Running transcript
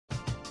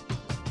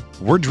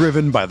We're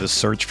driven by the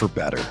search for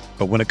better.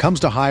 But when it comes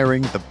to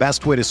hiring, the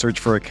best way to search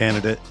for a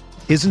candidate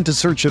isn't to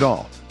search at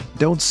all.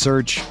 Don't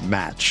search,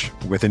 match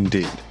with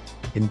Indeed.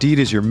 Indeed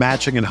is your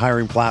matching and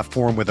hiring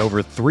platform with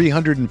over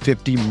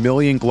 350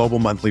 million global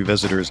monthly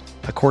visitors,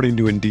 according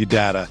to Indeed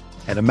data,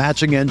 and a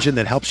matching engine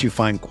that helps you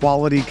find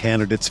quality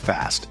candidates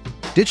fast.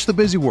 Ditch the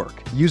busy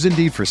work. Use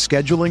Indeed for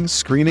scheduling,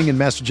 screening, and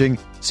messaging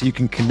so you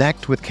can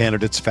connect with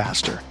candidates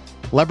faster.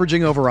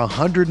 Leveraging over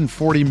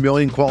 140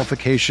 million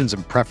qualifications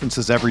and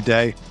preferences every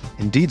day,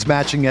 Indeed's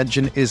matching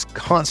engine is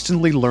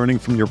constantly learning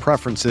from your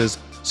preferences,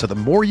 so the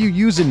more you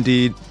use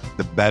Indeed,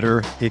 the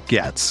better it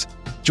gets.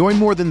 Join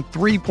more than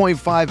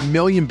 3.5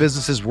 million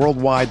businesses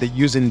worldwide that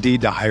use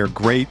Indeed to hire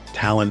great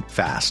talent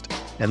fast.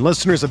 And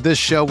listeners of this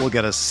show will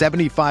get a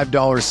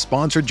 $75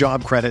 sponsored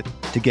job credit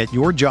to get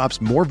your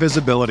jobs more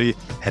visibility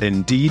at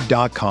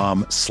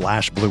Indeed.com/Blue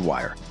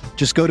Wire.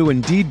 Just go to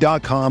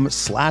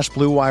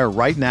Indeed.com/Blue Wire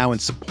right now and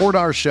support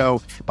our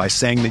show by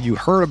saying that you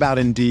heard about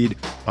Indeed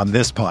on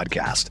this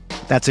podcast.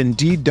 That's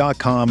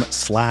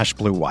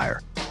Indeed.com/Blue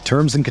Wire.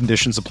 Terms and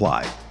conditions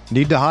apply.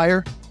 Need to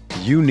hire?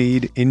 You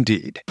need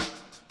Indeed.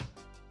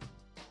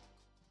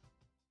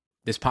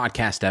 This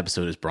podcast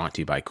episode is brought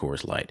to you by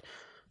Coors Light.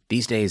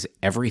 These days,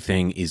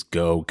 everything is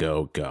go,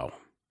 go, go.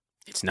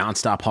 It's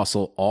nonstop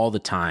hustle all the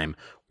time.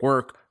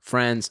 Work,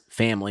 friends,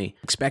 family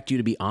expect you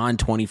to be on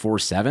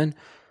 24/7.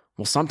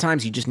 Well,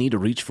 sometimes you just need to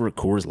reach for a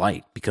Coors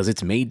Light because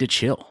it's made to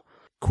chill.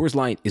 Coors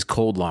Light is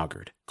cold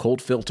lagered,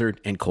 cold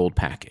filtered, and cold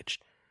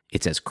packaged.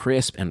 It's as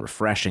crisp and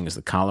refreshing as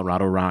the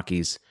Colorado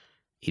Rockies.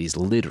 It is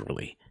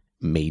literally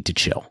made to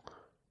chill.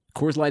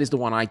 Coors Light is the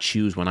one I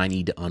choose when I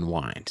need to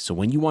unwind. So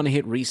when you want to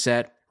hit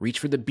reset, reach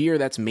for the beer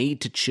that's made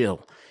to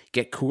chill.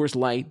 Get Coors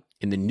Light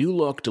in the new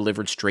look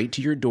delivered straight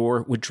to your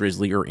door with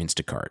Drizzly or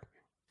Instacart.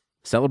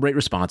 Celebrate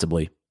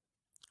responsibly.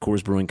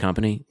 Coors Brewing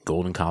Company,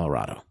 Golden,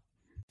 Colorado.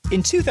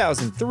 In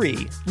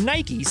 2003,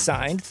 Nike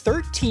signed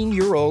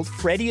 13-year-old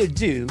Freddie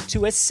Adu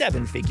to a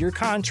 7-figure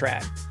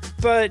contract.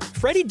 But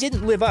Freddie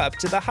didn't live up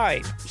to the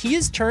hype. He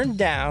has turned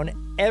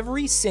down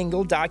every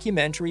single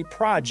documentary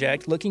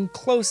project looking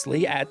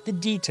closely at the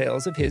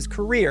details of his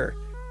career.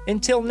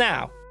 Until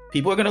now.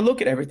 People are going to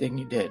look at everything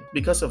you did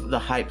because of the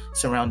hype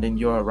surrounding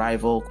your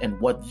arrival and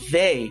what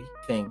they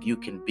think you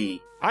can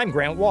be. I'm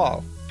Grant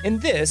Wall,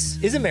 and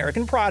this is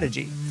American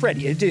Prodigy,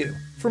 Freddie Adu,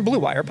 from Blue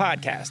Wire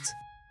Podcasts.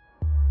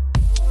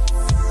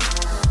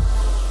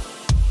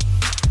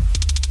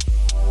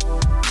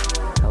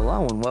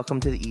 Hello and welcome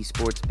to the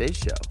Esports Biz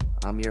Show.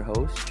 I'm your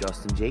host,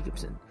 Justin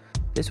Jacobson.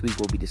 This week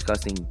we'll be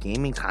discussing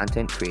gaming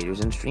content creators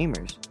and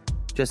streamers.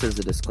 Just as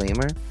a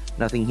disclaimer,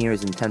 nothing here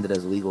is intended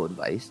as legal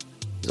advice,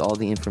 as all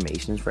the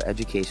information is for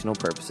educational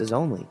purposes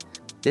only.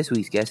 This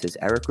week's guest is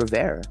Eric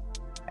Rivera.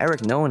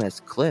 Eric, known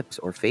as Clips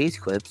or FaZe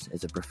Clips,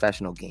 is a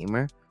professional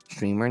gamer,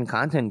 streamer, and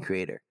content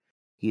creator.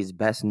 He is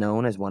best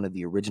known as one of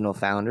the original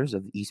founders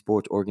of the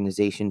esports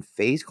organization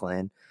FaZe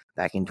Clan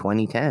back in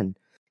 2010.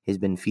 He's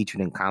been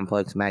featured in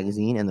Complex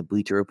Magazine and the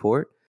Bleacher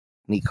Report,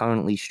 and he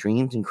currently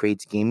streams and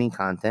creates gaming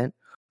content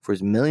for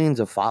his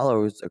millions of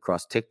followers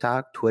across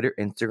TikTok, Twitter,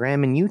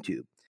 Instagram, and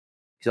YouTube.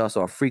 He's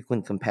also a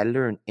frequent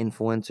competitor and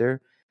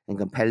influencer in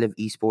competitive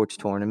esports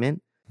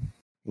tournament,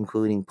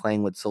 including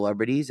playing with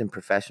celebrities and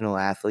professional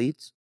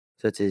athletes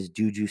such as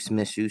Juju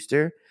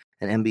Smith-Schuster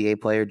and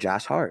NBA player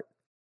Josh Hart.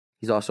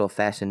 He's also a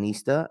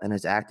fashionista and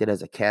has acted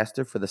as a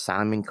caster for the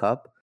Simon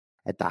Cup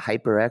at the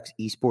HyperX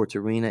Esports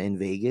Arena in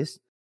Vegas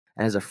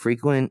and as a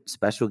frequent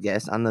special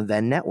guest on the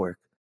Venn Network.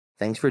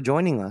 Thanks for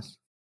joining us.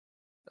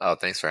 Oh,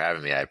 thanks for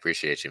having me. I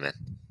appreciate you, man.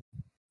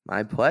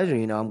 My pleasure.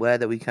 I'm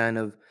glad that we kind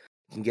of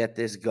can get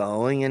this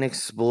going and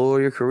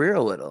explore your career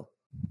a little.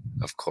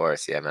 Of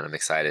course. Yeah, man. I'm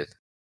excited.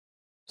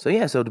 So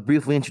to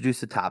briefly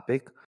introduce the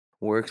topic,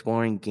 we're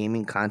exploring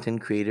gaming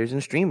content creators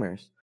and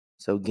streamers.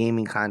 So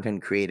gaming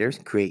content creators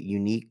create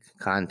unique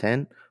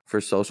content for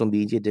social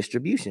media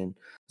distribution,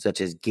 such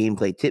as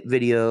gameplay tip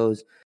videos,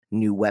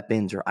 new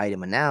weapons or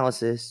item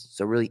analysis.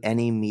 So really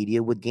any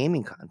media with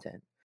gaming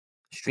content.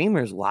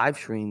 Streamers live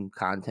stream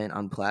content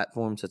on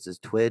platforms such as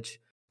Twitch,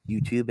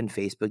 YouTube, and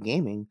Facebook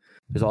Gaming.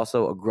 There's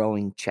also a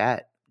growing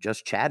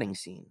chatting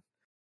scene.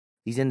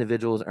 These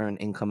individuals earn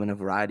income in a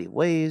variety of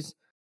ways.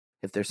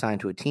 If they're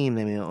signed to a team,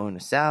 they may earn a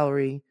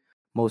salary.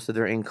 Most of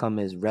their income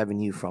is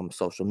revenue from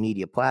social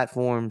media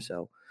platforms,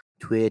 so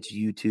Twitch,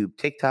 YouTube,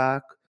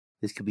 TikTok.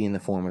 This could be in the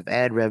form of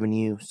ad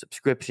revenue,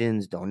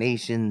 subscriptions,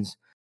 donations,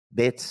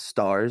 bits,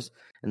 stars,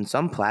 and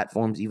some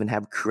platforms even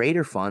have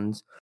creator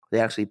funds. They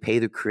actually pay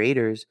the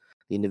creators,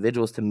 the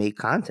individuals, to make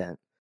content.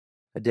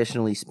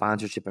 Additionally,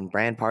 sponsorship and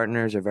brand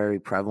partners are very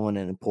prevalent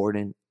and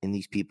important in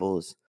these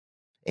people's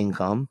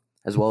income,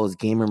 as well as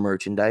gamer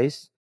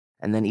merchandise,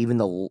 and then even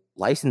the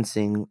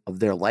licensing of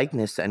their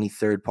likeness to any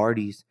third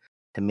parties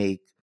to make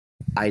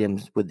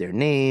items with their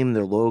name,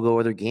 their logo,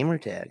 or their gamer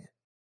tag.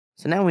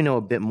 So now we know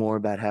a bit more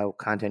about how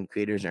content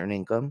creators earn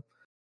income.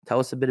 Tell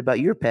us a bit about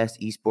your past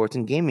esports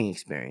and gaming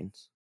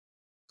experience.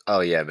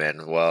 Oh, yeah,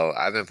 man. Well,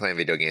 I've been playing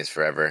video games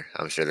forever.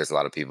 I'm sure there's a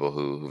lot of people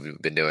who've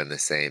been doing the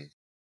same.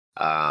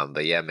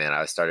 But yeah, man,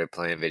 I started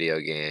playing video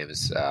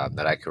games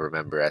that I could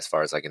remember as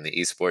far as like in the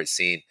esports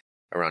scene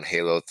around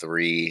Halo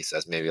 3. So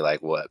that's maybe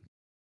like what,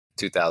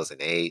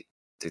 2008,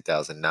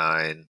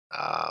 2009.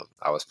 I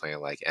was playing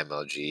like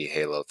MLG,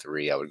 Halo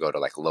 3. I would go to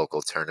like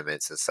local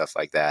tournaments and stuff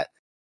like that.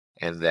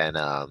 And then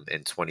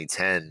in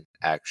 2010,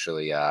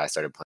 actually, I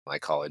started playing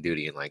like Call of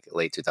Duty in like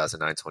late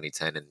 2009,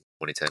 2010. And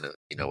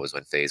 2010, was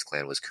when FaZe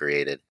Clan was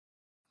created.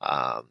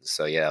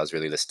 So yeah, that was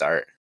really the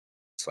start.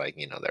 It's like,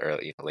 the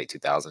early, late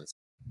 2000s.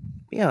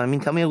 Yeah, I mean,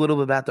 tell me a little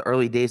bit about the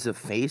early days of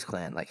FaZe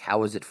Clan. Like, how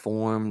was it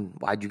formed?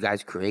 Why'd you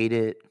guys create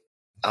it?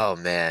 Oh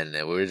man,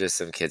 we were just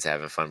some kids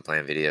having fun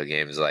playing video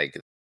games. Like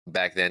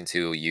back then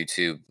too,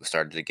 YouTube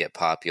started to get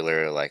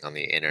popular, like on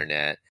the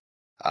internet.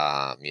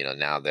 Now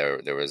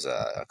there was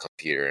a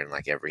computer in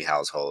like every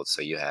household,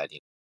 so you had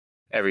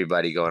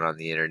everybody going on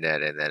the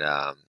internet, and then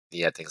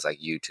you had things like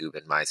YouTube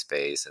and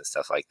MySpace and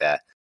stuff like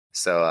that.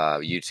 So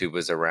YouTube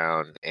was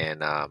around,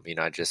 and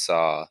I just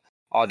saw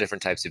all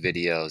different types of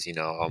videos,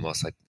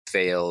 almost like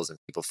fails and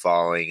people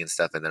falling and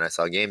stuff, and then I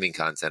saw gaming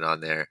content on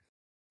there.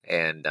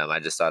 And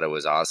I just thought it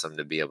was awesome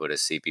to be able to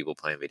see people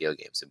playing video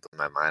games and put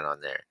my mind on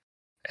there.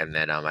 And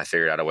then I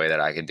figured out a way that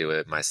I could do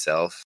it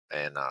myself.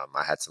 And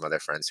I had some other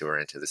friends who were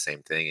into the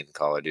same thing in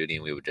Call of Duty,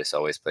 and we would just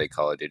always play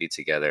Call of Duty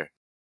together.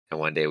 And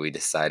one day we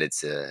decided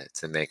to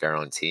make our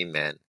own team,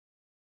 man.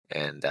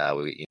 And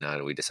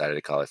we decided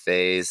to call it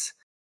FaZe.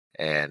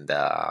 And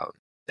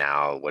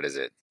now, what is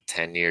it?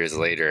 10 years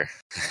later,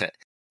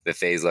 the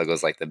FaZe logo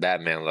is like the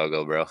Batman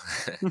logo, bro.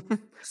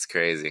 It's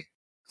crazy.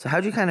 So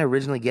how'd you kind of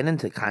originally get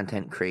into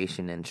content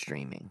creation and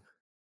streaming?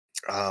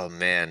 Oh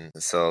man.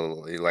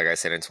 So like I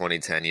said in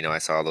 2010, I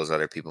saw all those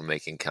other people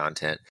making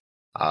content.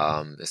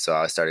 So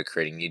I started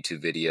creating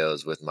YouTube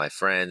videos with my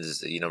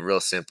friends,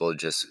 real simple,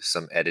 just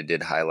some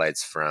edited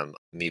highlights from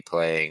me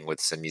playing with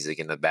some music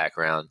in the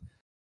background.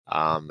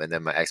 And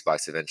then my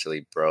Xbox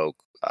eventually broke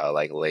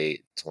like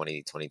late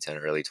 2010,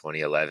 early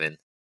 2011.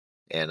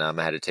 And I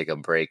had to take a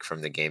break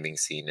from the gaming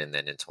scene. And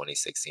then in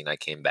 2016, I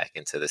came back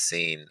into the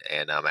scene,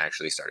 and I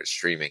actually started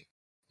streaming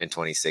in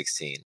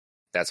 2016.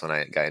 That's when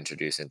I got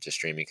introduced into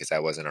streaming, because I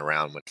wasn't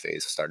around when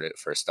FaZe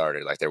first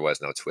started. Like there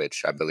was no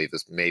Twitch. I believe it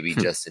was maybe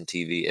Justin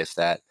TV, if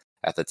that,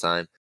 at the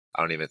time.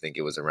 I don't even think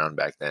it was around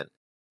back then.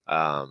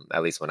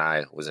 At least when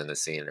I was in the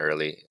scene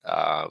early.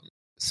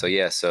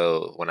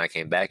 So when I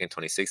came back in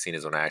 2016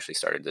 is when I actually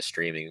started the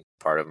streaming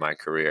part of my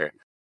career.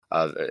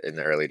 In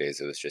the early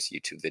days, it was just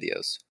YouTube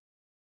videos.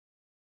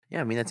 Yeah,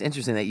 I mean, that's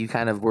interesting that you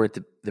kind of were at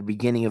the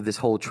beginning of this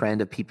whole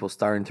trend of people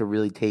starting to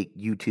really take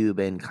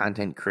YouTube and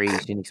content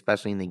creation,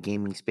 especially in the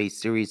gaming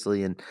space,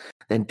 seriously. And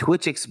then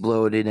Twitch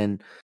exploded,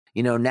 and,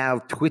 now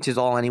Twitch is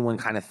all anyone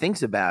kind of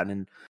thinks about.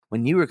 And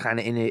when you were kind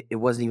of in it, it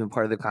wasn't even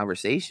part of the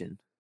conversation.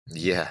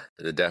 Yeah,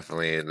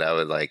 definitely. That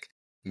would like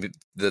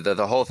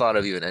the whole thought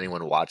of even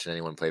anyone watching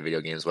anyone play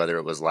video games, whether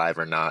it was live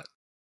or not,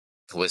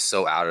 was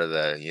so out of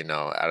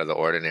the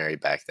ordinary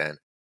back then.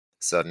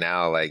 So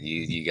now, like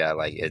you got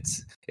like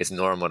it's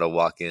normal to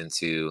walk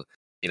into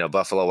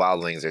Buffalo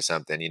Wild Wings or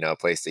something, a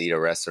place to eat, a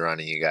restaurant,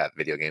 and you got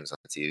video games on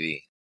the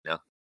TV.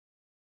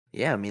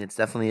 Yeah, I mean, it's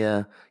definitely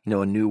a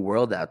new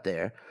world out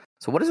there.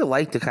 So what is it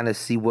like to kind of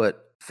see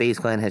what FaZe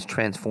Clan has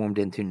transformed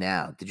into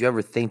now? Did you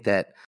ever think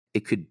that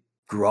it could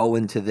grow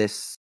into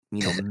this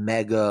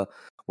mega,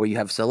 where you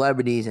have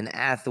celebrities and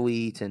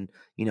athletes and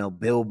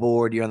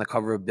Billboard, you're on the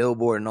cover of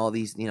Billboard, and all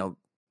these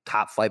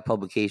top flight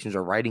publications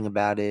are writing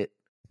about it?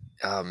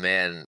 Oh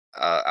man,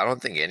 I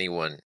don't think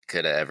anyone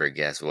could have ever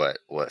guessed what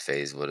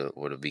FaZe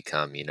would have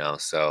become.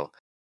 So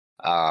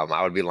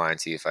I would be lying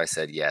to you if I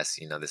said yes.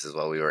 This is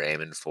what we were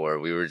aiming for.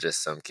 We were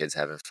just some kids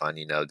having fun,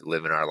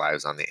 living our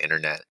lives on the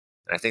internet.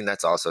 And I think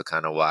that's also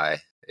kind of why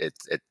it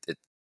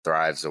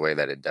thrives the way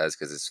that it does,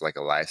 because it's like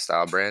a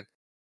lifestyle brand,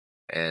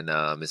 and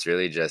it's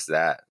really just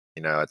that.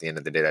 At the end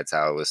of the day, that's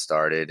how it was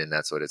started, and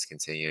that's what it's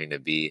continuing to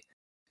be.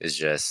 Is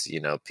just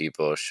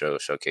people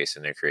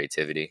showcasing their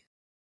creativity.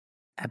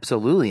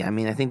 Absolutely. I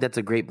mean, I think that's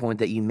a great point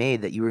that you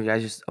made, that you were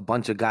guys just a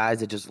bunch of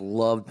guys that just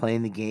loved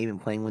playing the game and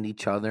playing with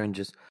each other, and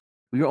just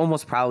we were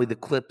almost probably the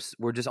clips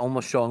were just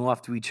almost showing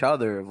off to each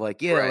other of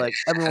like, yeah, Right. like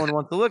everyone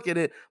wants to look at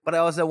it, but I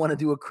also want to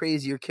do a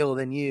crazier kill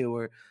than you,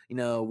 or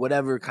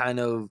whatever kind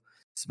of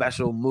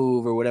special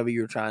move or whatever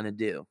you're trying to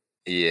do.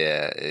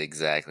 Yeah,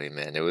 exactly,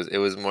 man. It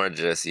was more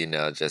just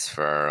just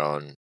for our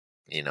own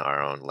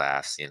our own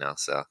laughs.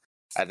 So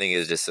I think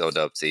it's just so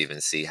dope to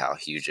even see how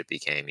huge it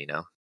became.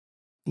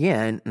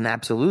 Yeah, and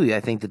absolutely. I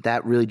think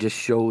that really just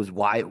shows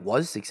why it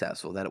was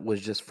successful, that it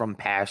was just from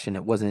passion.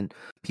 It wasn't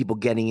people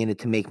getting in it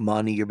to make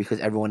money or because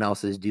everyone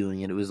else is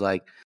doing it. It was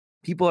like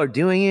people are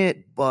doing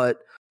it, but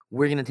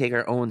we're going to take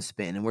our own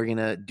spin, and we're going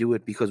to do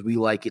it because we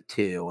like it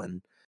too.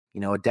 And,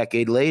 a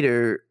decade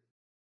later,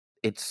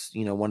 it's,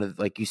 one of,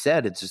 like you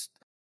said, it's just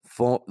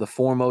the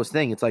foremost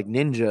thing. It's like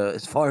Ninja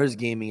as far as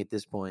gaming at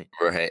this point.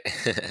 Right.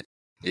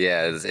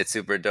 Yeah, it's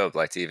super dope.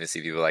 Like to even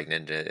see people like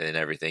Ninja and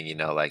everything,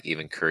 like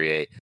even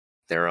create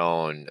their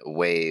own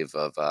wave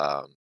of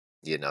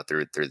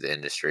through the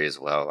industry as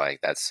well. Like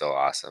that's so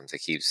awesome to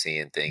keep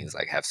seeing things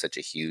like have such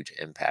a huge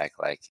impact.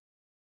 Like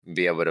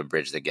be able to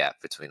bridge the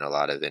gap between a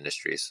lot of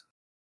industries.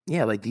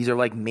 Yeah, like these are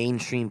like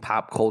mainstream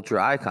pop culture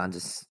icons.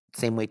 It's the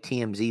same way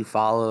TMZ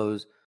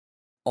follows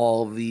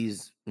all of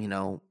these,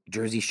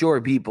 Jersey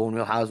Shore people and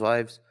Real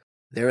Housewives.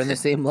 They're in the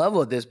same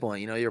level at this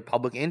point. You're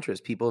public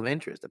interest, people of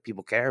interest that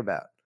people care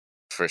about.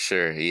 For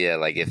sure. Yeah,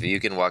 like if you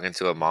can walk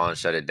into a mall and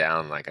shut it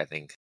down, like I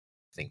think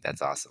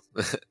that's awesome.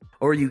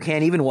 Or you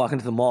can't even walk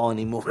into the mall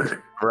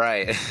anymore.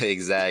 Right,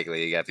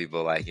 exactly. You got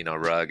people like,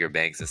 Rugg or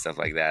Banks and stuff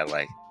like that.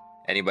 Like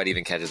anybody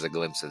even catches a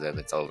glimpse of them,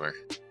 it's over.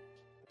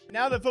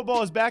 Now that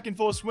football is back in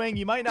full swing,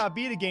 you might not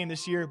be at a game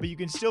this year, but you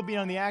can still be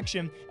on the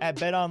action at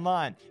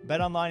BetOnline.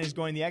 BetOnline is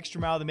going the extra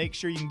mile to make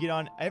sure you can get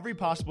on every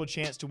possible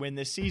chance to win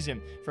this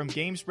season. From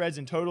game spreads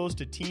and totals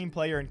to team,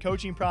 player, and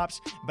coaching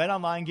props,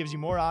 BetOnline gives you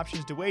more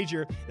options to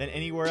wager than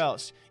anywhere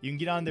else. You can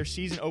get on their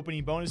season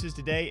opening bonuses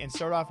today and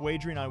start off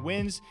wagering on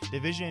wins,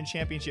 division, and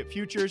championship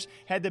futures.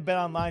 Head to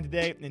BetOnline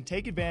today and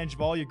take advantage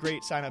of all your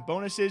great sign-up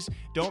bonuses.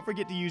 Don't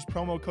forget to use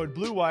promo code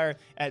BlueWire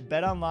at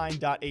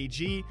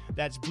betonline.ag.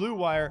 That's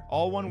BlueWire,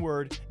 all one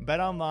word.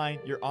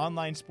 BetOnline, your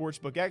online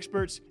sportsbook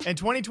experts. And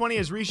 2020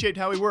 has reshaped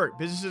how we work.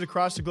 Businesses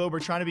across the globe are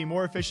trying to be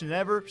more efficient than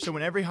ever, so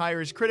when every hire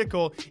is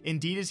critical,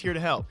 Indeed is here to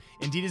help.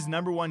 Indeed is the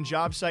 #1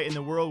 job site in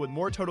the world with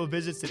more total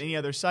visits than any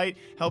other site,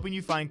 helping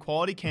you find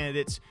quality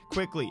candidates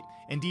quickly.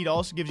 Indeed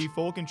also gives you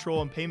full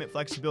control and payment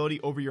flexibility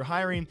over your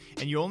hiring,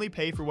 and you only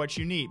pay for what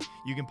you need.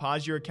 You can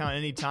pause your account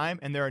anytime,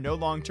 and there are no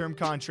long-term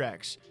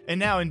contracts. And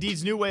now,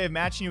 Indeed's new way of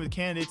matching you with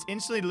candidates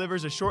instantly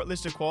delivers a short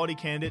list of quality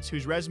candidates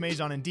whose resumes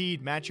on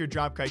Indeed match your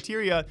job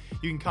criteria.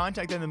 You can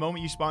contact them the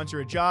moment you sponsor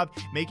a job,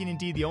 making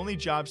Indeed the only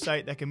job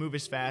site that can move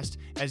as fast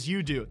as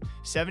you do.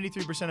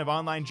 73% of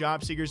online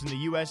job seekers in the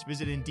U.S.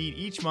 visit Indeed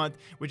each month,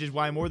 which is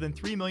why more than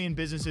 3 million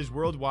businesses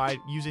worldwide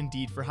use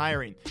Indeed for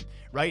hiring.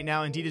 Right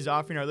now, Indeed is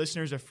offering our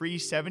listeners a free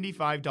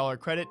 $75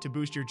 credit to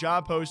boost your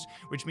job post,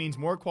 which means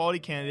more quality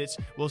candidates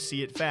will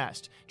see it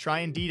fast.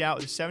 Try Indeed out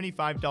with a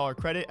 $75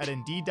 credit at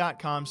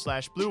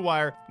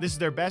Indeed.com/BlueWire. This is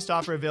their best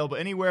offer available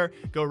anywhere.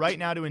 Go right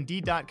now to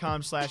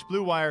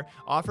Indeed.com/BlueWire.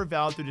 Offer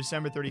valid through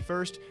December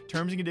 31st.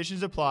 Terms and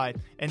conditions apply.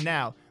 And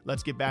now,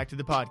 let's get back to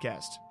the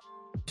podcast.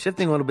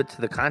 Shifting a little bit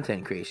to the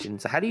content creation.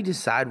 So how do you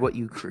decide what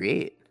you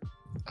create?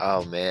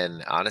 Oh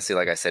man, honestly,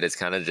 like I said, it's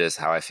kind of just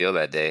how I feel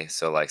that day.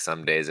 So like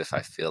some days if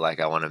I feel like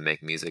I want to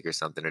make music or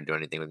something or do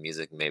anything with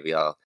music, maybe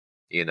I'll,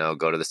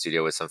 go to the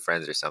studio with some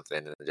friends or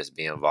something and just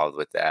be involved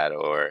with that.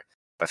 Or if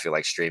I feel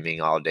like streaming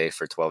all day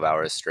for 12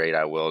 hours straight,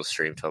 I will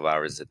stream 12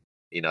 hours,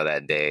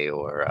 that day.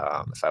 Or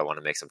if I want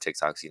to make some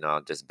TikToks,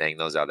 I'll just bang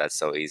those out. That's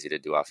so easy to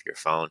do off your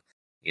phone.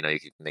 You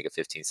could make a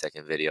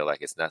 15-second video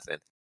like it's nothing.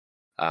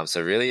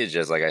 So really it's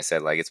just, like I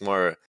said, like it's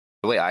more,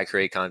 the way I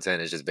create content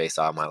is just based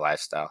on my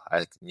lifestyle.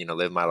 I,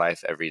 live my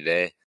life every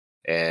day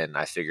and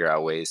I figure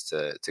out ways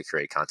to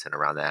create content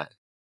around that.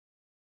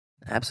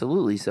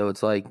 Absolutely. So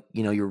it's like,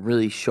 you're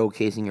really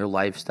showcasing your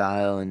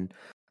lifestyle. And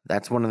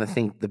that's one of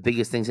the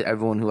biggest things that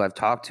everyone who I've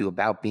talked to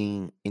about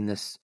being in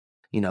this,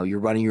 you're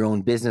running your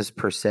own business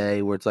per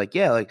se, where it's like,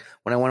 yeah, like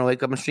when I want to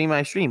wake up and stream,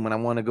 I stream. When I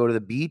want to go to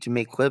the beach and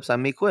make clips, I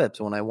make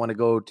clips. When I want to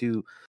go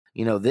to,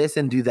 this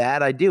and do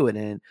that, I do it.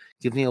 And it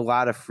gives me a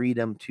lot of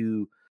freedom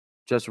to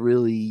just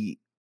really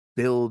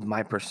build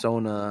my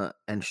persona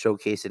and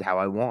showcase it how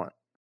I want.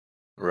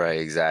 Right,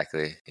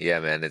 exactly. Yeah,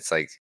 man. It's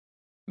like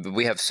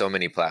we have so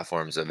many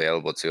platforms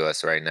available to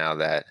us right now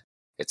that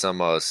it's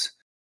almost,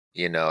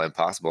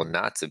 impossible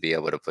not to be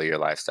able to put your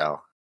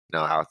lifestyle,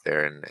 out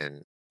there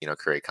and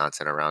create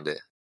content around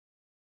it.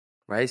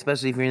 Right.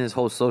 Especially if you're in this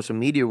whole social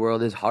media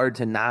world, it's hard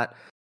to not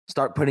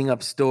start putting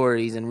up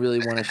stories and really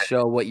want to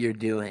show what you're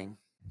doing.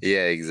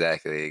 Yeah,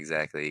 exactly.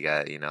 You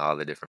got, all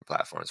the different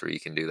platforms where you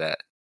can do that.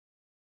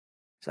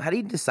 So how do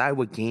you decide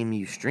what game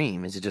you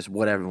stream? Is it just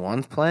what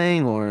everyone's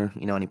playing or,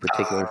 any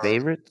particular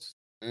favorites?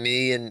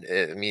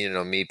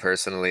 Me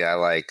personally, I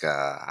like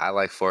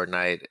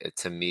Fortnite.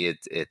 To me,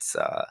 it's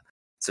a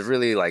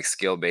really like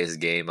skill-based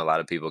game. A lot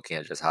of people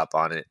can't just hop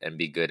on it and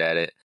be good at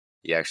it.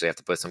 You actually have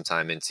to put some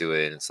time into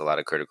it. And it's a lot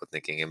of critical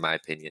thinking, in my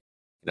opinion.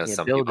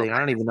 Some building. I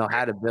don't even know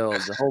how to build.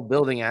 The whole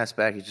building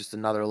aspect is just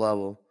another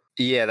level.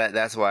 Yeah,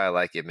 that's why I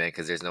like it, man,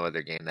 because there's no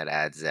other game that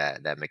adds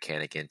that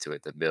mechanic into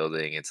it. The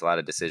building, it's a lot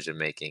of decision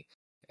making.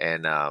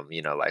 And,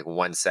 like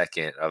 1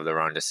 second of the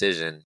wrong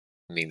decision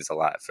means a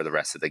lot for the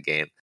rest of the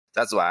game.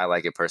 That's why I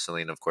like it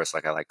personally. And of course,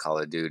 like I like Call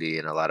of Duty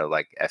and a lot of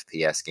like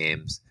FPS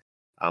games.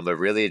 But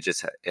really it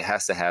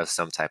has to have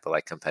some type of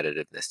like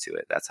competitiveness to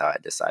it. That's how I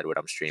decide what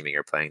I'm streaming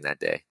or playing that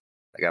day.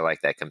 Like I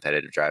like that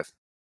competitive drive.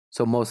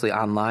 So mostly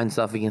online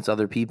stuff against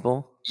other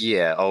people?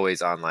 Yeah,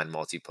 always online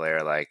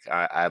multiplayer. Like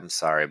I'm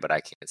sorry, but I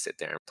can't sit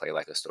there and play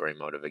like a story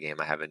mode of a game.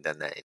 I haven't done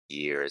that in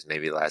years.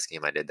 Maybe the last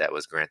game I did that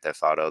was Grand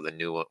Theft Auto, the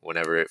new one,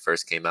 whenever it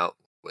first came out.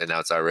 And now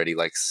it's already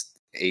like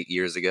 8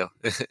 years ago.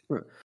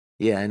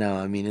 Yeah, I know.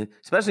 I mean,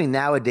 especially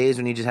nowadays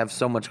when you just have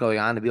so much going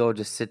on, to be able to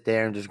just sit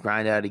there and just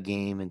grind out a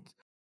game and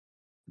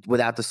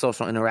without the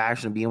social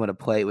interaction of being able to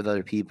play it with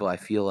other people, I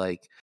feel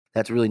like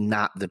that's really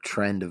not the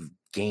trend of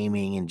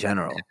gaming in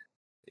general.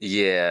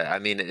 Yeah, I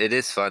mean, it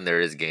is fun. There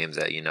is games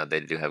that, they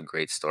do have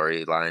great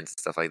storylines and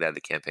stuff like that.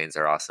 The campaigns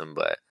are awesome,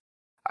 but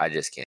I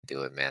just can't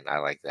do it, man. I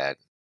like that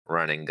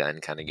run and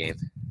gun kind of game.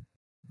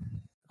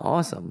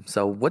 Awesome.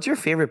 So what's your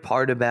favorite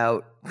part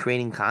about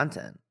creating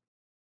content?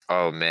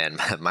 Oh man,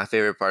 my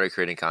favorite part of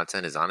creating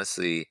content is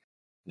honestly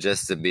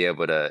just to be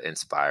able to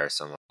inspire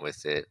someone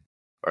with it,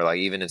 or like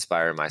even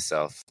inspire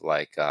myself,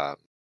 like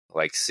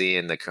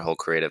seeing the whole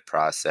creative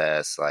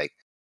process, like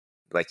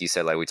you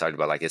said, like we talked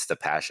about, like it's the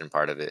passion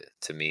part of it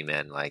to me,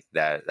 man. Like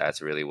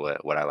that's really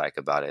what I like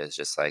about it. Is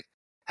just like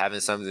having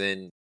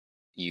something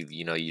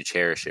you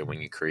cherish it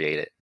when you create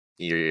it.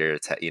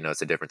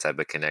 It's a different type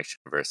of connection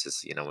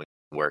versus when you're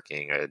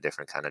working or a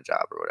different kind of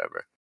job or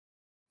whatever.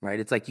 Right?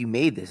 It's like you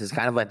made this. It's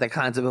kind of like that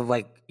concept of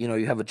like,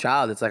 you have a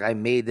child. It's like I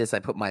made this. I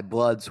put my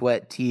blood,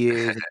 sweat,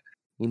 tears,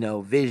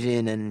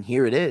 vision, and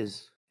here it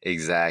is.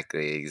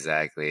 Exactly.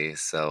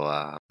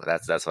 So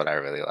that's what I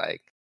really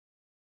like.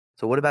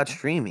 So what about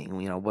streaming?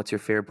 What's your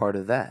favorite part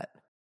of that?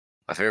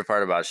 My favorite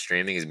part about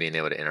streaming is being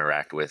able to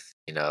interact with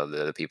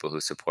the people who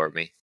support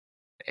me,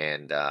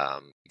 and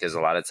because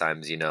a lot of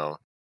times you don't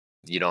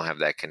have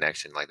that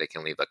connection. Like they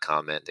can leave a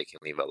comment, they can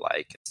leave a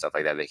like and stuff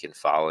like that. They can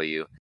follow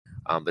you,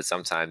 but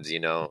sometimes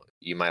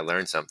you might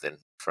learn something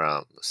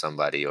from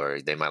somebody,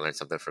 or they might learn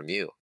something from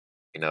you.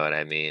 You know what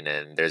I mean?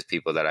 And there's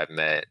people that I've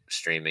met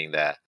streaming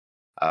that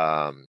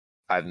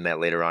I've met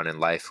later on in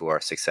life who are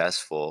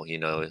successful,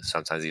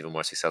 sometimes even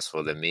more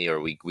successful than me, or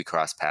we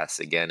cross paths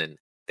again and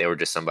they were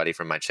just somebody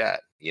from my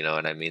chat, you know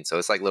what I mean? So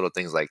it's like little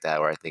things like that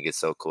where I think it's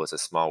so cool. It's a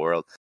small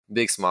world,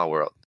 big, small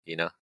world.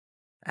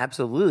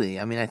 Absolutely.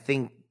 I mean, I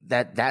think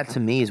that to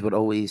me is what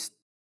always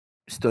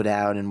stood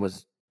out and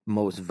was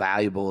most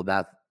valuable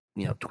about,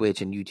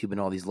 Twitch and YouTube and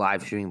all these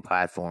live streaming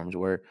platforms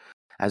where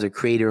as a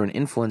creator and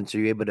influencer,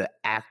 you're able to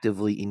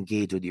actively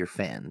engage with your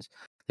fans.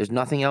 There's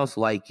nothing else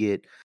like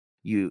it.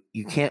 You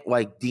can't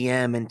like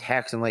DM and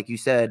text and like you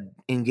said,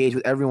 engage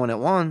with everyone at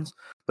once.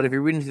 But if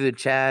you're reading through the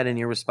chat and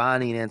you're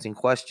responding and answering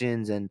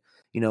questions and,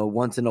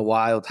 once in a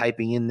while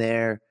typing in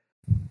there,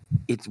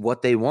 it's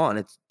what they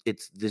want.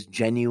 It's this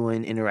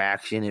genuine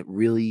interaction. It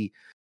really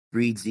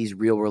breeds these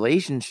real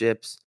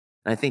relationships.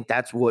 And I think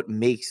that's what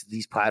makes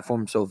these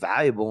platforms so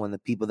valuable and the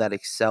people that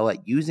excel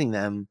at using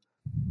them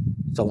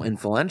so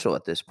influential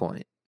at this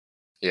point.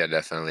 Yeah,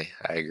 definitely.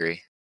 I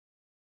agree.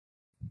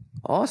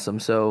 Awesome.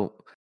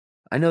 So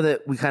I know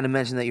that we kind of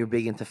mentioned that you're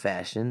big into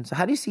fashion. So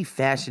how do you see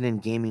fashion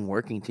and gaming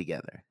working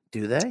together?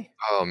 Do they?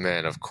 Oh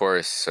man, of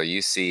course. So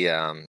you see,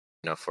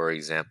 for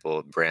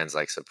example, brands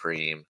like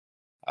Supreme,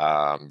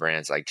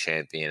 brands like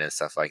Champion and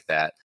stuff like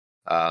that.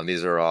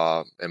 These are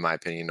all, in my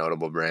opinion,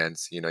 notable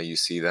brands. You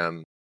see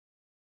them,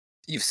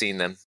 you've seen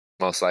them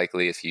most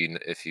likely if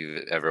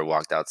you've ever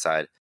walked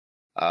outside.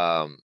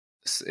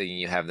 So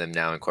you have them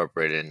now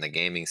incorporated in the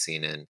gaming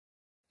scene, and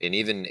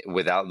even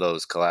without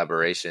those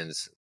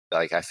collaborations,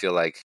 like I feel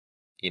like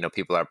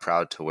people are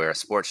proud to wear a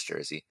sports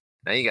jersey.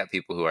 Now you got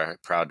people who are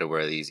proud to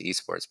wear these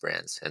esports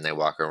brands, and they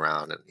walk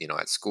around,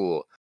 at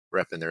school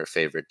repping their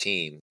favorite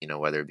team,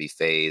 whether it be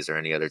FaZe or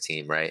any other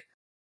team, right?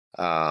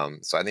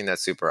 So I think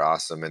that's super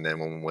awesome. And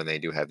then when they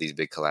do have these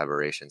big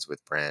collaborations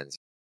with brands,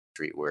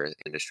 streetwear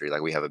industry,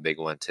 like we have a big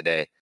one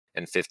today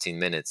in 15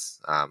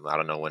 minutes. I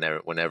don't know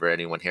whenever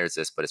anyone hears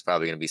this, but it's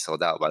probably going to be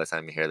sold out by the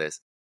time you hear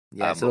this.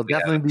 Yes, it'll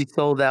definitely be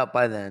sold out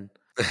by then.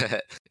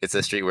 It's a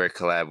streetwear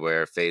collab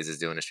where FaZe is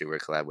doing a streetwear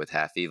collab with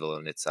Half Evil,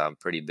 and it's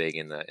pretty big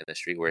in the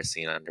streetwear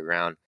scene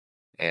underground.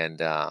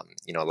 And a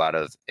lot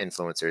of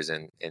influencers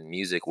in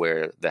music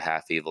wear the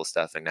Half Evil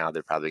stuff, and now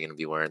they're probably going to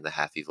be wearing the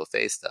Half Evil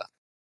FaZe stuff.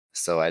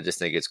 So I just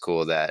think it's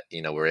cool that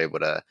we're able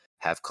to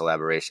have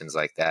collaborations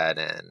like that,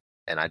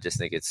 and I just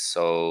think it's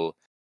so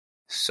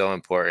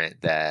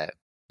important that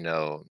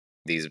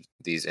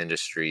these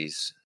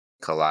industries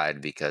collide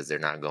because they're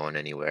not going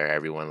anywhere.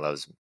 Everyone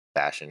loves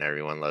fashion,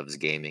 everyone loves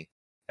gaming,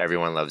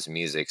 everyone loves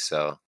music.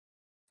 So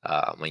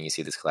when you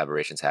see these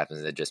collaborations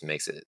happen, it just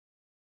makes it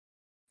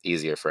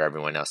easier for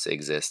everyone else to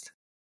exist.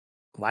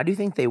 Why do you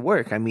think they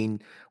work? I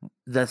mean,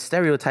 the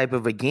stereotype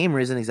of a gamer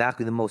isn't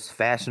exactly the most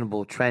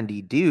fashionable,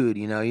 trendy dude.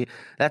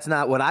 That's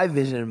not what I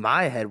vision in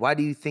my head. Why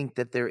do you think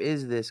that there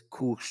is this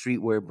cool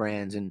streetwear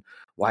brands, and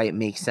why it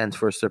makes sense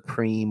for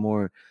Supreme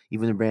or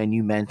even the brand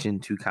you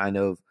mentioned to kind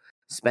of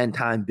spend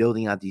time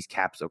building out these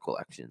capsule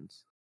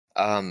collections?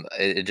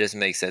 It just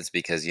makes sense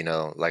because,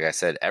 like I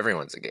said,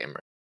 everyone's a gamer.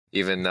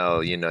 Even though,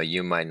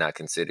 you might not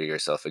consider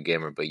yourself a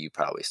gamer, but you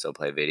probably still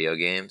play video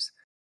games.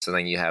 So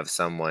then you have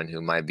someone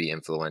who might be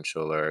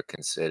influential or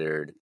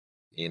considered,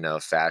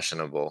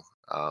 fashionable,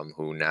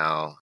 who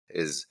now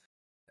is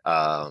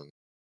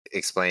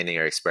explaining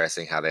or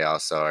expressing how they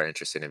also are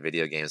interested in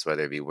video games,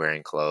 whether it be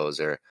wearing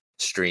clothes or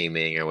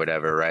streaming or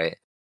whatever, right?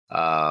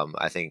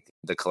 I think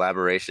the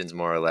collaborations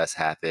more or less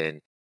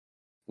happen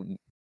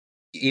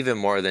even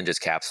more than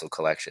just capsule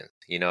collection.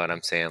 You know what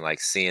I'm saying?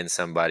 Like seeing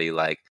somebody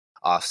like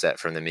Offset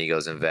from the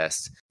Migos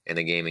invest in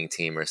a gaming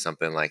team or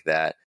something like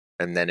that,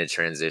 and then it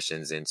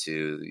transitions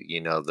into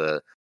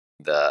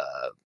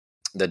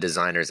the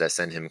designers that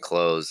send him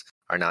clothes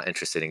are not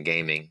interested in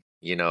gaming,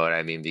 You know what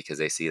I mean? Because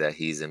they see that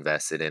he's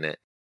invested in it,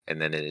 and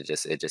then it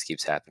just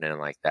keeps happening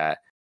like that.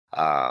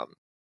 Um,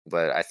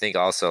 but I think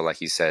also,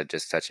 like you said,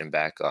 just touching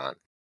back on,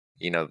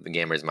 the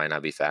gamers might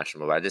not be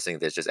fashionable, but I just think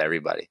there's just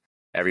everybody.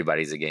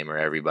 Everybody's a gamer.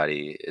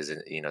 Everybody is,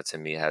 to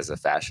me, has a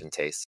fashion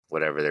taste.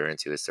 Whatever they're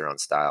into, it's their own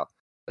style.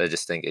 But I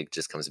just think it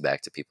just comes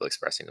back to people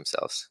expressing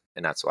themselves,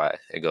 and that's why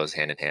it goes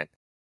hand in hand.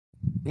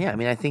 Yeah, I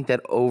mean, I think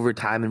that over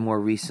time and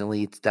more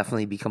recently, it's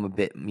definitely become a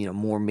bit,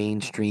 more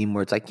mainstream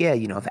where it's like, yeah,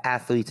 if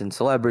athletes and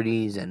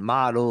celebrities and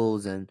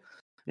models and,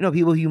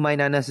 people who you might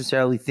not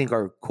necessarily think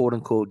are quote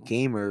unquote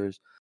gamers,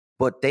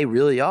 but they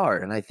really are.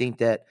 And I think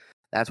that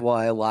that's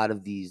why a lot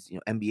of these,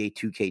 NBA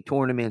 2K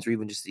tournaments or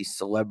even just these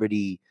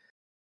celebrity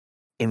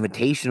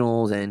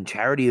invitationals and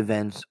charity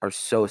events are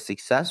so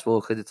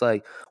successful because it's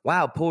like,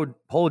 wow,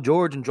 Paul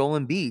George and Joel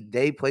Embiid,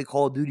 they play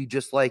Call of Duty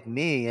just like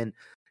me. And,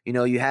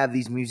 you have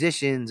these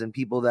musicians and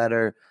people that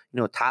are,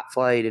 top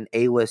flight and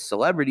A-list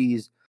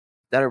celebrities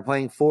that are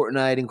playing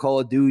Fortnite and Call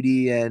of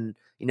Duty and,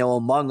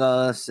 Among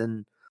Us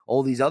and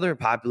all these other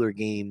popular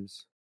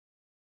games.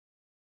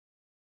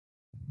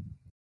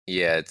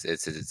 Yeah,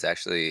 it's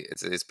actually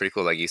it's pretty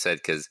cool, like you said,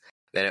 because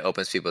then it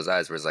opens people's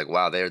eyes where it's like,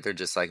 wow, they're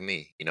just like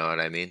me. You know what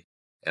I mean?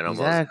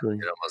 Exactly.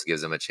 It almost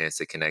gives them a chance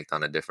to connect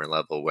on a different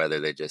level, whether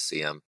they just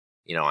see them,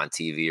 on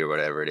TV or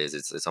whatever it is.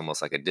 It's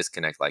almost like a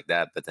disconnect like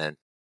that, but then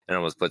it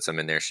almost puts them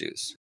in their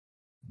shoes.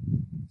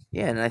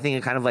 Yeah, and I think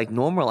it kind of like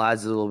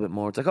normalizes it a little bit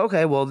more. It's like,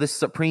 okay, well, this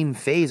Supreme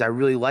phase, I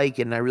really like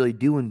it and I really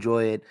do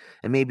enjoy it.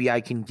 And maybe I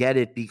can get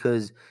it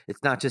because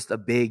it's not just a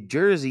big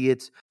jersey,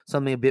 it's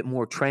something a bit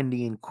more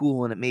trendy and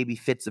cool, and it maybe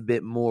fits a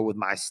bit more with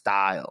my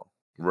style.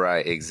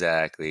 Right,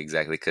 exactly.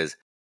 Because,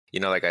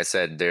 like I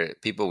said,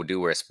 people do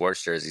wear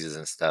sports jerseys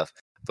and stuff,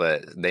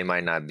 but they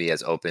might not be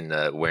as open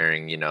to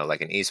wearing,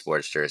 like an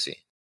esports jersey.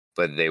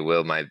 But they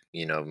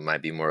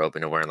might be more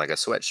open to wearing like a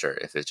sweatshirt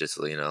if it's just,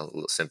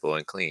 simple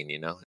and clean,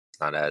 It's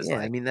not as Yeah,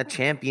 I mean, that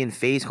champion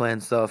FaZe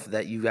Clan stuff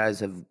that you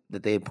guys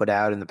that they put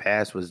out in the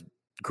past was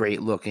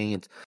great looking.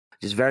 It's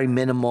just very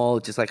minimal.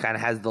 It just like kind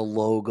of has the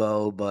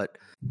logo, but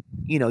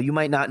you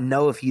might not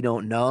know if you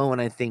don't know.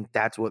 And I think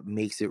that's what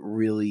makes it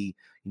really,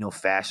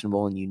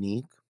 fashionable and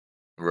unique.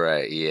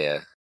 Right.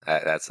 Yeah.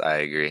 I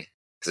agree.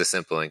 It's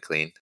simple and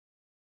clean.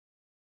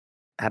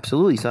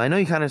 Absolutely. So I know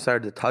you kind of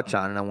started to touch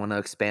on it. I want to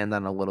expand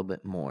on it a little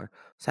bit more.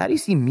 So how do you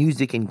see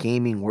music and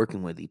gaming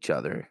working with each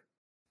other?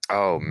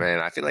 Oh man,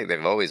 I feel like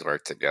they've always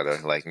worked together.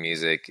 Like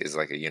music is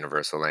like a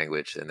universal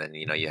language, and then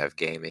you have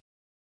gaming,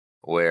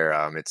 where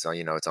it's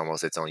it's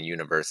almost its own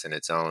universe in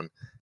its own.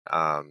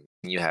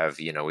 You have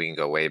we can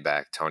go way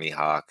back. Tony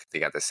Hawk, they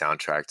got the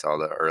soundtrack to all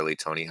the early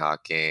Tony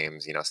Hawk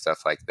games,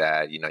 stuff like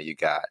that. You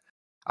got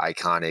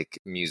iconic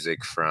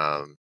music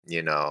from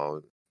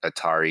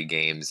Atari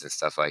games and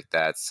stuff like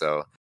that.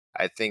 So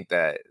I think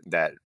that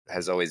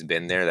has always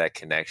been there, that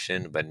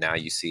connection, but now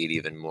you see it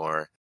even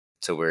more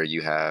to where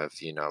you have,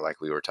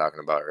 like we were talking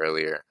about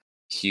earlier,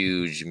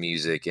 huge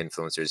music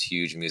influencers,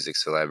 huge music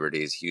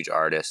celebrities, huge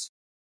artists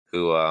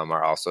who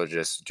are also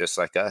just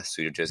like us,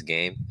 who just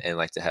game and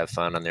like to have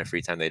fun on their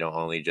free time. They don't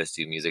only just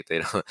do music.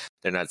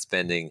 They're not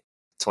spending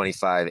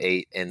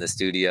 25/8 in the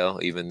studio,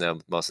 even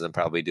though most of them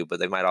probably do, but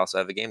they might also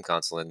have a game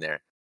console in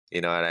there.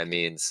 You know what I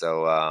mean?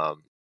 So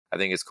I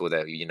think it's cool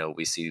that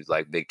we see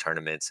like big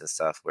tournaments and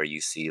stuff where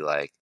you see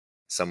like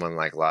someone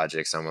like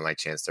Logic, someone like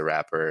Chance the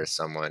Rapper,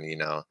 someone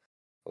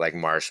like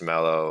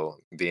Marshmello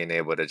being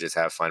able to just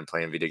have fun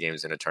playing video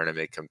games in a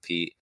tournament,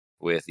 compete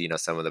with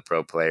some of the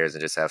pro players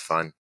and just have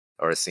fun,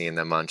 or seeing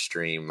them on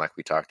stream like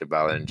we talked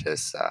about, and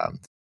just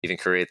even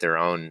create their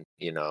own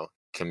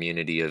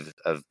community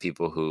of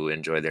people who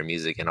enjoy their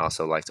music and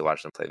also like to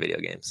watch them play video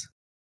games.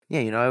 Yeah,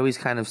 I always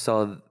kind of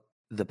saw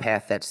the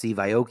path that Steve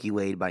Aoki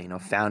laid by,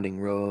 founding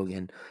Rogue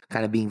and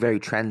kind of being very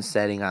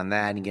trend-setting on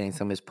that and getting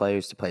some of his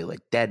players to play like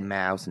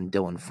Deadmau5 and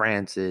Dylan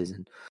Francis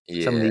and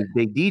some of these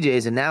big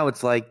DJs. And now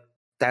it's like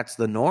that's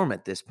the norm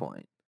at this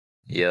point.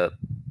 Yep.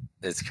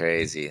 It's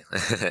crazy.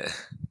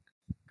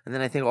 And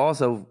then I think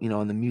also,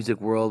 in the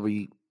music world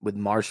with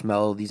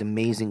Marshmello, these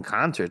amazing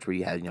concerts where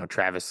you had,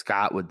 Travis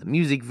Scott with the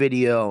music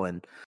video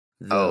and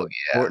the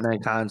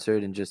Fortnite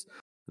concert, and just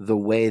the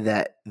way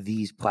that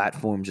these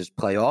platforms just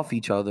play off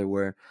each other,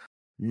 where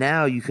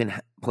now you can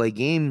play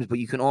games, but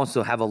you can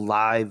also have a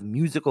live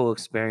musical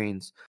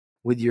experience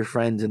with your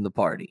friends in the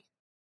party.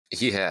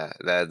 Yeah,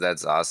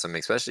 that's awesome,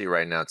 especially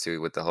right now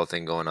too, with the whole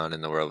thing going on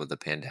in the world with the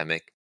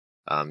pandemic.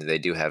 They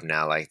do have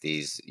now like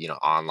these,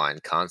 online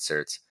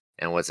concerts.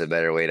 And what's a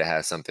better way to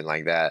have something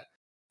like that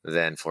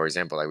than, for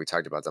example, like we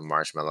talked about the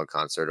Marshmello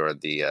concert or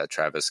the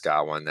Travis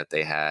Scott one that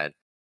they had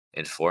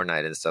in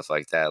Fortnite and stuff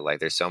like that. Like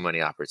there's so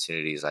many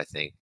opportunities, I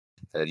think,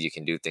 that you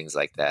can do things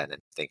like that. And I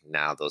think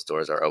now those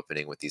doors are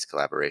opening with these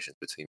collaborations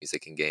between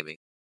music and gaming.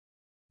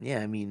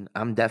 Yeah, I mean,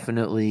 I'm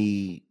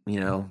definitely,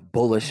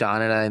 bullish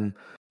on it. I'm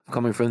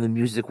coming from the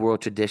music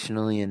world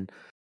traditionally and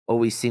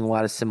always seeing a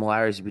lot of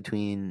similarities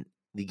between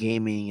the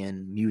gaming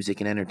and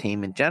music and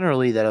entertainment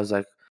generally, that I was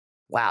like,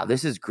 wow,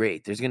 this is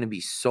great. There's going to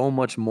be so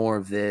much more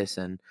of this,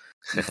 and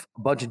a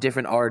bunch of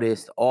different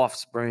artists,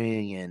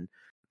 Offspring and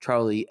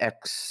Charlie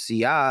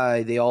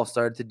XCI, they all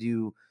started to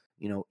do,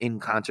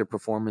 in-concert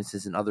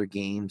performances in other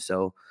games.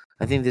 So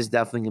I think there's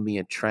definitely going to be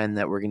a trend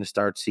that we're going to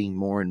start seeing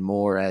more and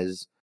more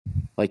as,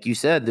 like you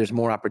said, there's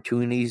more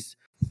opportunities,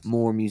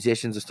 more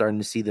musicians are starting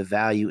to see the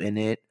value in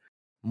it.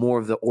 More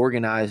of the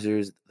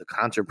organizers, the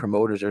concert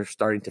promoters are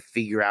starting to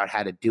figure out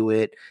how to do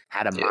it,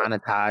 how to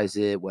monetize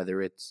it,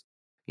 whether it's,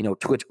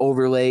 Twitch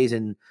overlays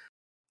and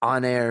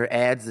on-air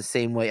ads the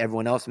same way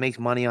everyone else makes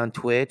money on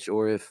Twitch,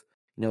 or if,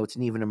 it's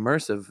an even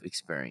immersive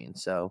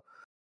experience. So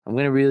I'm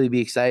going to really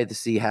be excited to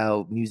see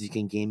how music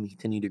and gaming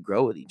continue to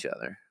grow with each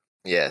other.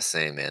 Yeah,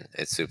 same, man.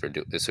 It's super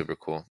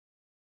cool.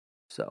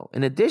 So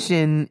in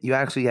addition, you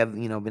actually have,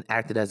 been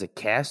acted as a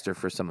caster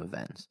for some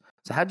events.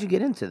 So how'd you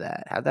get into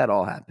that? How'd that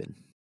all happen?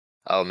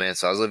 Oh man,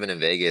 so I was living in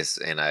Vegas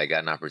and I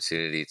got an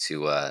opportunity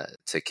to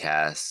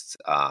cast.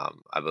 I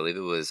believe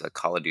it was a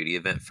Call of Duty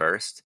event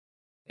first,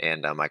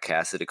 and I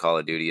casted a Call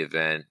of Duty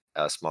event,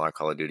 a smaller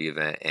Call of Duty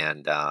event,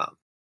 and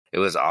it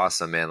was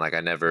awesome, man. Like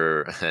I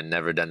never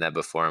done that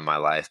before in my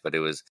life, but it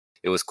was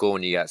cool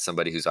when you got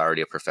somebody who's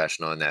already a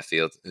professional in that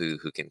field who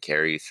can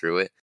carry you through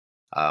it.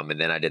 And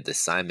then I did the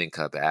Simon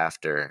Cup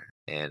after,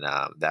 and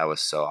that was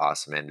so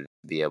awesome, and to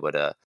be able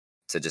to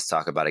just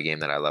talk about a game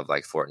that I love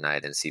like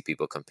Fortnite and see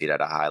people compete at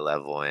a high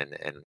level and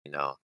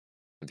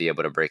be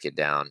able to break it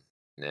down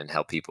and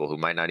help people who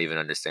might not even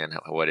understand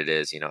what it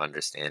is,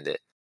 understand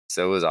it.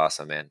 So it was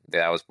awesome, man.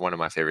 That was one of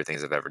my favorite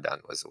things I've ever done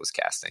was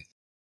casting.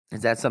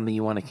 Is that something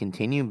you want to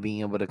continue,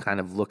 being able to kind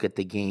of look at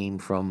the game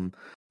from,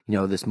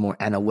 this more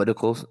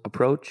analytical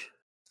approach?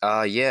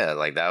 Yeah,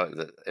 like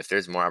that. If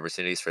there's more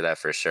opportunities for that,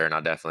 for sure, and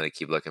I'll definitely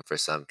keep looking for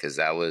some, because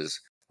that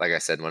was, like I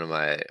said, one of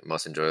my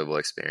most enjoyable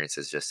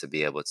experiences, just to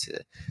be able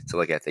to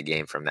look at the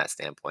game from that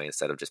standpoint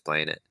instead of just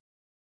playing it.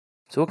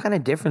 So what kind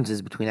of difference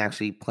is between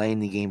actually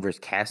playing the game versus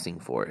casting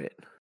for it?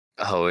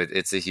 Oh,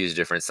 it's a huge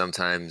difference.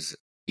 Sometimes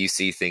you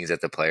see things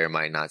that the player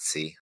might not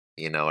see.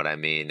 You know what I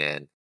mean?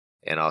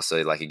 And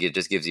also, like, it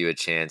just gives you a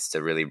chance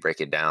to really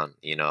break it down.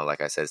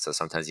 Like I said, so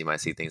sometimes you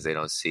might see things they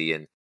don't see,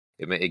 and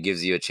it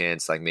gives you a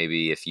chance. Like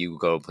maybe if you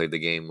go play the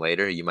game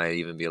later, you might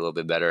even be a little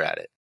bit better at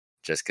it,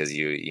 just because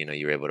you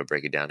were able to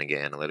break it down and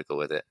get analytical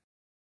with it.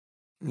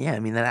 Yeah, I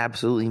mean, that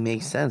absolutely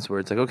makes sense, where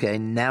it's like, okay,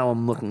 now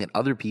I'm looking at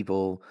other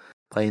people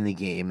playing the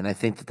game. And I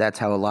think that that's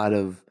how a lot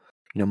of,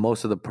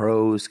 most of the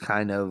pros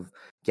kind of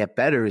get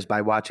better, is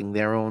by watching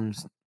their own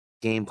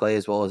gameplay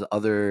as well as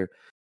other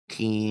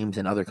teams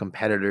and other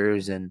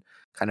competitors, and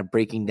kind of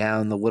breaking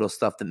down the little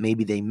stuff that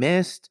maybe they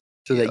missed,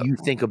 so that you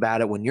think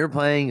about it when you're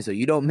playing so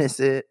you don't miss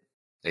it.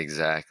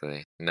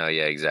 Exactly. No,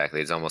 yeah, exactly.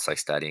 It's almost like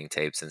studying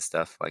tapes and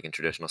stuff, like in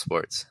traditional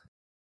sports.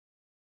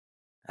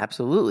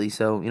 Absolutely.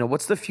 So,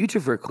 what's the future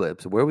for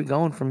Eclipse? Where are we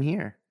going from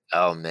here?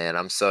 Oh man,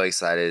 I'm so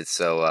excited.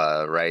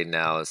 So right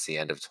now it's the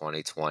end of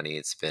 2020.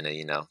 It's been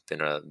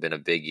a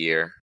big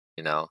year.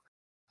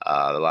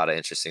 A lot of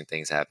interesting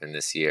things happened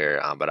this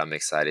year. But I'm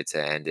excited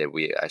to end it.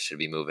 I should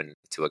be moving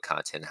to a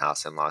content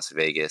house in Las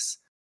Vegas.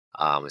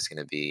 It's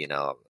gonna be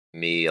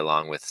me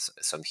along with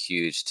some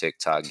huge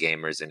TikTok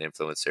gamers and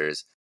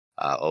influencers,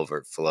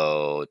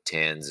 Overflow,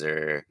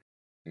 Tanzer,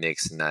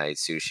 Mix Night,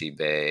 Sushi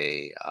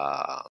Bay.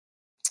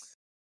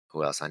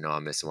 Who else? I know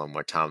I'm missing one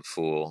more. Tom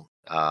Fool.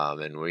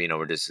 And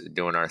we're just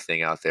doing our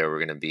thing out there. We're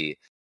gonna be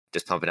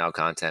just pumping out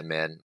content,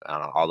 man,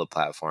 on all the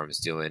platforms,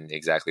 doing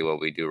exactly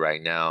what we do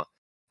right now,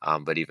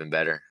 but even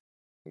better,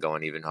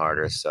 going even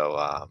harder.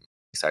 So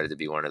excited to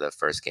be one of the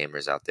first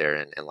gamers out there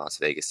in Las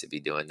Vegas to be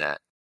doing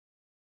that.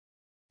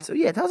 So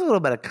yeah, tell us a little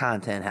about a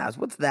content house.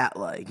 What's that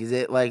like? Is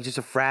it like just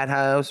a frat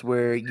house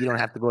where you don't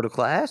have to go to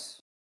class?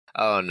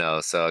 Oh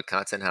no, so a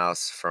content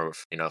house for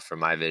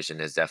my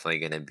vision is definitely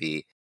going to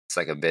be, it's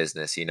like a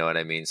business, you know what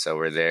I mean? So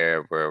we're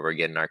there, we're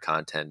getting our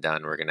content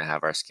done. We're going to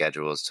have our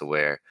schedules to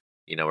where,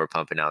 we're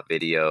pumping out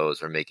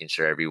videos, we're making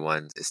sure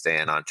everyone is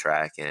staying on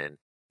track and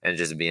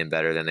just being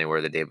better than they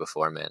were the day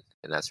before, man.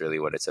 And that's really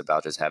what it's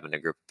about, just having a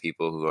group of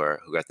people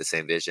who got the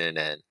same vision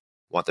and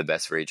want the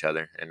best for each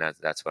other. And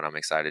that's what I'm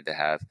excited to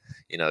have,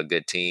 a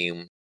good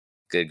team,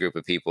 good group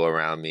of people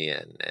around me,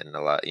 and a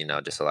lot,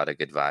 just a lot of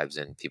good vibes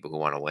and people who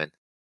want to win.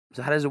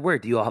 So how does it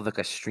work? Do you all have like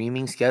a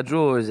streaming schedule,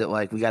 or is it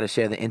like we got to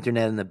share the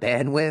internet and the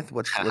bandwidth?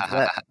 What's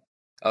that?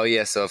 Oh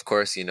yeah, so of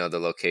course, the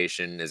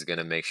location is going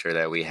to make sure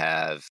that we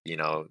have,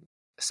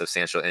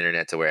 substantial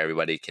internet to where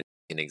everybody can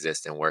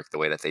exist and work the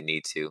way that they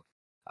need to.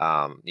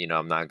 I'm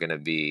not going to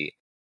be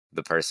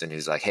the person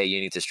who's like, hey, you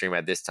need to stream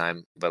at this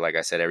time. But like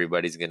I said,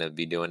 everybody's going to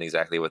be doing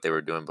exactly what they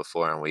were doing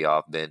before, and we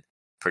all have been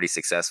pretty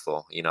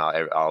successful.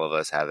 All of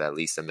us have at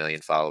least 1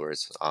 million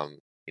followers,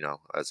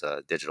 as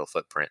a digital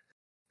footprint.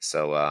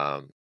 So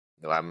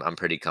I'm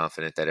pretty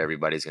confident that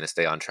everybody's going to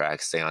stay on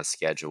track, stay on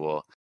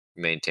schedule,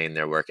 maintain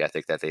their work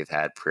ethic that they've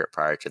had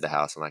prior to the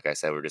house. And like I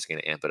said, we're just going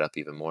to amp it up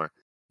even more,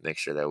 make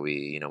sure that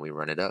we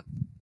run it up.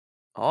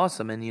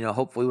 Awesome. And,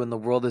 hopefully when the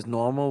world is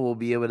normal, we'll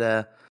be able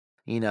to,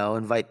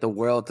 invite the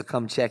world to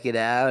come check it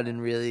out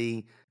and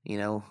really,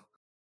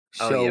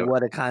 show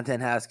what a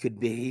content house could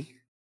be.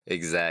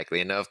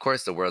 Exactly. And of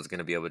course, the world's going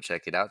to be able to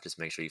check it out. Just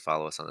make sure you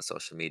follow us on the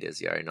social medias.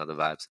 You already know the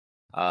vibes.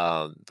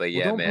 But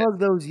yeah, Well, don't man, plug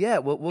those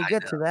yet. We'll I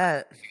get know to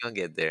that. we're gonna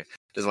get there.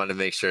 Just wanted to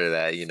make sure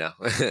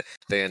that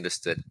they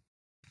understood.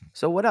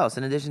 So what else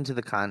in addition to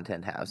the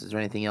content house? Is there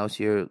anything else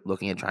you're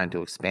looking at trying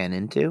to expand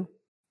into?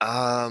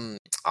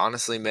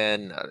 Honestly,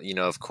 man,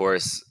 of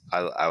course,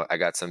 I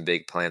got some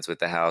big plans with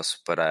the house,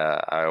 but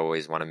I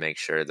always want to make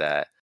sure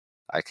that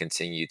I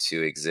continue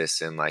to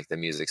exist in like the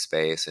music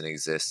space and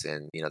exist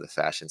in the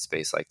fashion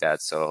space like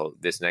that. So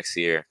this next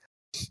year,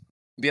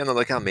 be on the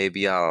lookout.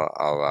 Maybe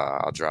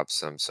I'll drop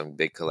some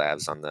big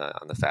collabs on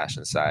the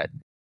fashion side.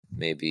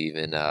 Maybe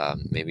even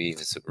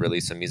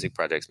release some music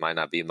projects. Might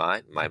not be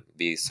mine. Might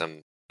be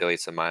some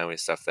affiliates of mine with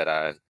stuff that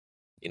I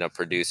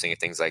producing and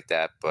things like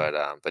that.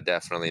 But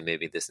definitely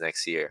maybe this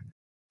next year,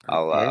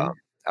 Okay.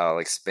 I'll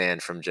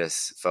expand from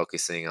just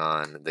focusing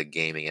on the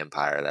gaming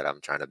empire that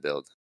I'm trying to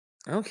build.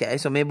 Okay,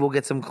 so maybe we'll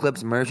get some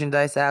Clips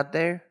merchandise out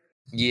there.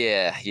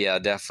 Yeah,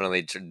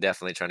 definitely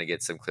trying to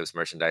get some Clips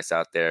merchandise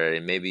out there,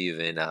 and maybe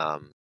even,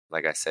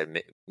 like I said,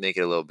 make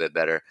it a little bit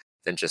better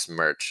than just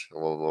merch.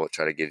 We'll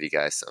try to give you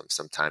guys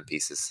some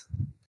timepieces,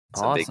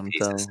 some big Awesome.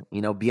 pieces.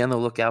 So, be on the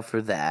lookout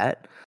for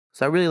that.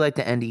 So I really like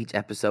to end each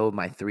episode with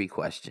my 3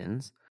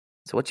 questions.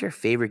 So what's your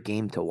favorite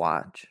game to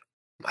watch?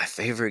 My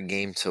favorite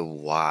game to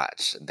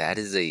watch. That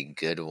is a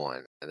good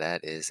one.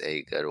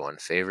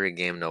 Favorite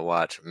game to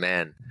watch,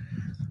 man.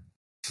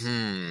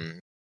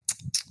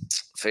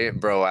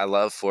 Bro, I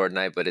love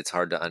Fortnite, but it's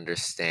hard to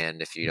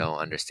understand if you don't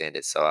understand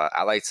it. So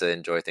I like to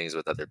enjoy things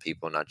with other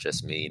people, not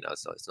just me.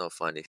 So it's no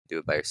fun if you do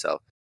it by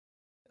yourself.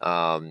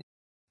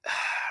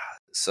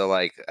 So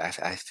like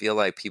I feel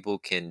like people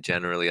can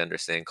generally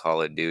understand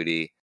Call of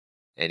Duty,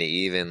 and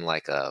even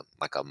like a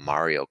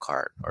Mario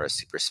Kart or a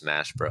Super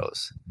Smash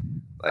Bros.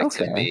 Like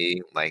to Okay.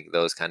 me, like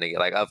those kind of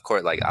like, of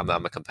course, like I'm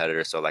a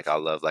competitor, so like I'll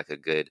love like a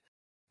good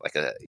like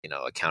a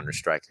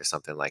Counter-Strike or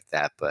something like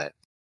that. But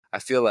I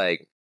feel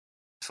like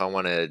if I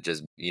want to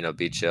just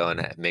be chill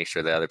and make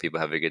sure that other people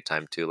have a good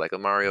time too, like a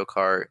Mario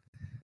Kart,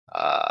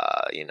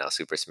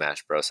 Super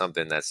Smash Bros,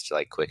 something that's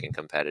like quick and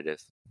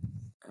competitive.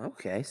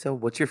 Okay, so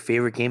what's your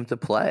favorite game to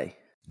play?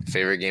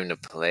 Favorite game to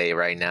play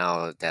right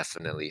now,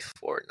 definitely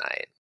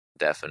Fortnite.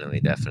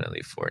 Definitely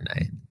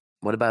Fortnite.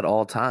 What about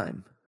all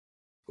time?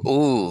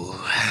 Ooh,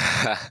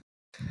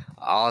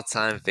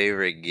 all-time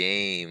favorite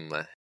game.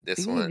 This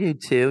You can one, do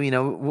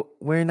 2.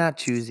 We're not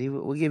choosy.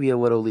 We'll give you a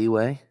little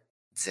leeway.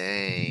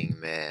 dang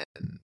man,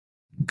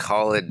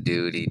 Call of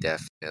Duty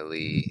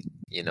definitely,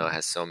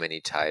 has so many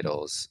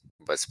titles,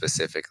 but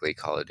specifically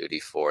Call of Duty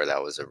 4,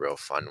 that was a real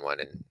fun one,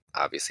 and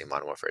obviously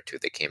Modern Warfare 2,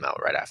 they came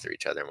out right after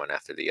each other, one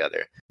after the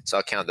other. So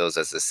I'll count those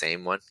as the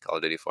same one, Call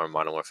of Duty 4 and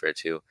Modern Warfare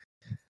 2.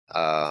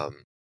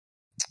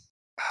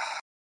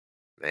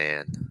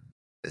 Man,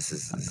 this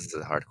is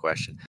a hard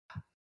question.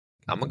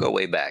 I'm gonna go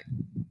way back.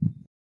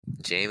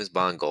 James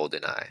Bond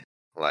GoldenEye.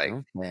 Like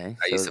Okay,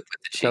 I used to so put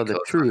the tell cheat the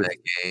codes on truth. that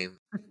game.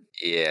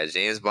 Yeah,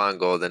 James Bond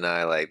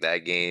GoldenEye, like that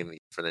game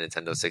for the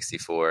Nintendo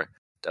 64,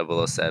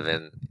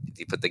 007.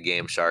 You put the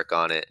Game Shark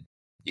on it.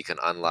 You can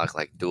unlock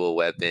like dual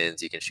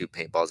weapons. You can shoot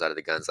paintballs out of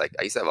the guns. Like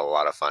I used to have a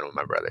lot of fun with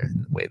my brother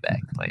way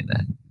back playing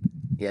that.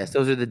 Yes,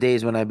 those are the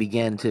days when I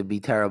began to be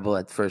terrible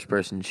at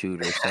first-person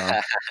shooters.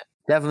 So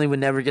definitely would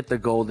never get the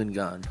golden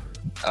gun.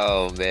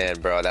 Oh man,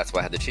 bro, that's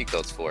what I had the cheat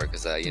codes for,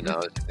 because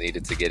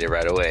needed to get it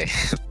right away.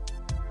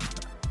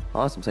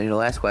 Awesome. So,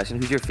 last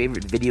question. Who's your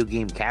favorite video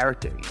game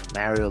character?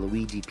 Mario,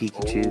 Luigi,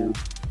 Pikachu?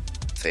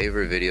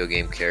 Favorite video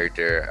game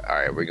character? All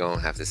right, we're going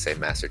to have to say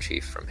Master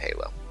Chief from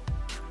Halo.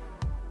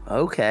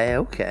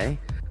 Okay.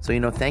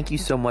 So, thank you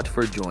so much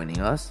for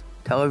joining us.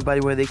 Tell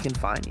everybody where they can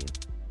find you.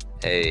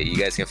 Hey, you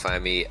guys can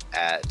find me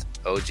at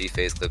OG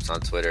Face Clips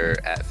on Twitter,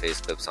 at Face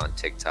Clips on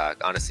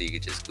TikTok. Honestly, you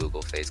could just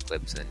Google Face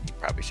Clips and you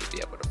probably should be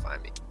able to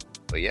find me.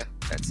 But yeah,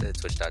 that's it.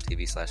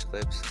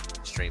 Twitch.tv/clips.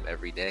 Stream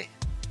every day.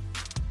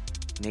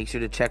 Make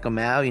sure to check him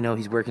out.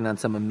 He's working on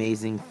some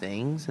amazing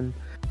things. And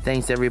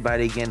thanks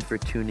everybody again for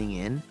tuning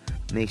in.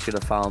 Make sure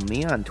to follow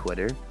me on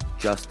Twitter,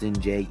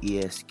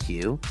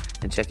 JustinJESQ,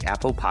 and check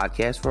Apple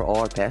Podcasts for all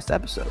our past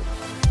episodes.